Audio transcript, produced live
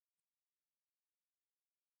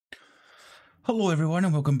Hello everyone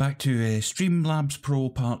and welcome back to STREAMLABS Pro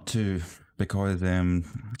Part 2 because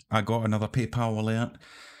I got another PayPal alert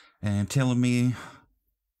telling me,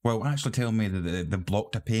 telling me that they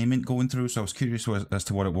blocked a payment going through, so I was curious as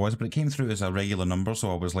to what it was, but it came through as a regular number,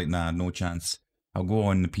 so I was like, nah, no chance. I'll go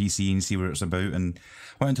on the PC and see what it's about, and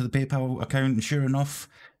went into the PayPal account, and sure enough,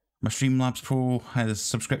 my STREAMLABS Pro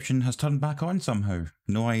subscription has turned back on somehow.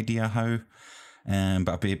 No idea how. But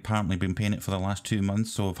I've apparently been paying it for the last 2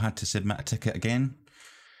 months, so I've had to submit a ticket again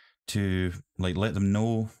to let them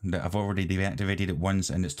know that I've already deactivated it once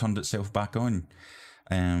and it's turned itself back on.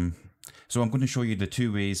 So I'm going to show you the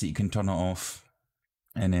 2 ways that you can turn it off,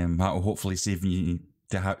 and that will hopefully save you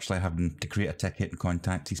to actually having to create a ticket and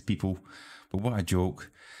contact these people. But what a joke.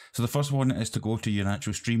 So the first one is to go to your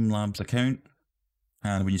actual STREAMLABS account.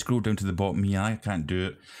 And when you scroll down to the bottom here, I can't do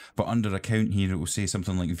it, but under account here, it will say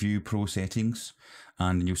something like view pro settings.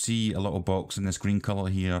 And you'll see a little box in this green colour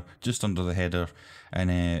here, just under the header.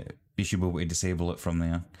 And you should be able to disable it from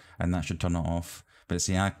there. And that should turn it off. But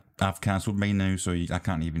see, I've cancelled mine now, so I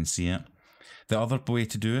can't even see it. The other way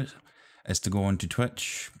to do it is to go onto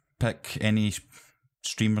Twitch, pick any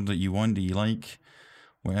streamer that you want, that you like,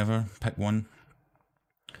 whatever, pick one.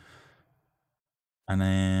 And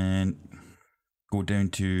then go down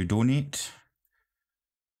to donate.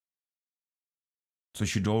 So you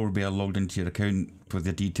should already be logged into your account with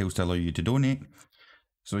the details to allow you to donate.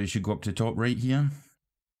 So you should go up to the top right here,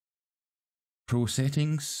 pro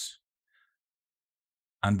settings.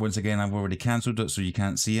 And once again, I've already cancelled it, so you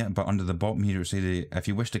can't see it. But under the bottom here, it will say that if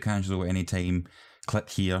you wish to cancel at any time, click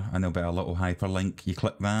here, and there'll be a little hyperlink. You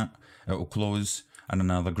click that, it will close, and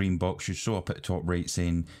another green box should show up at the top right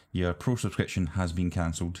saying your pro subscription has been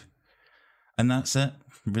cancelled. And that's it.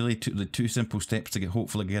 Really took the 2 simple steps to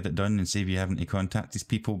hopefully get it done and save you having to contact these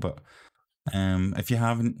people. But if you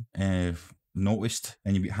haven't noticed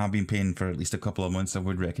and you have been paying for at least a couple of months, I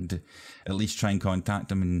would reckon to at least try and contact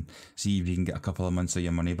them and see if you can get a couple of months of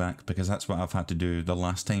your money back, because that's what I've had to do the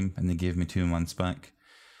last time and they gave me 2 months back.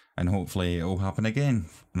 And hopefully it will happen again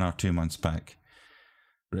another 2 months back.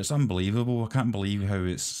 But it's unbelievable. I can't believe how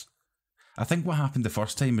it's... I think what happened the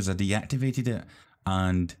first time is I deactivated it,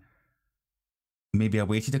 and maybe I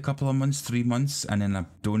waited a couple of months, 3 months, and then I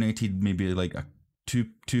donated maybe like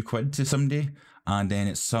two quid to somebody, and then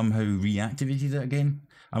it somehow reactivated it again.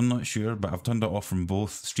 I'm not sure, but I've turned it off from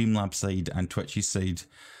both STREAMLABS side and Twitch's side,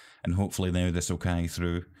 and hopefully now this will carry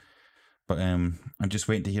through. But I'm just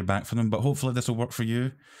waiting to hear back from them, but hopefully this will work for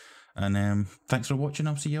you. And thanks for watching.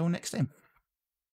 I'll see you all next time.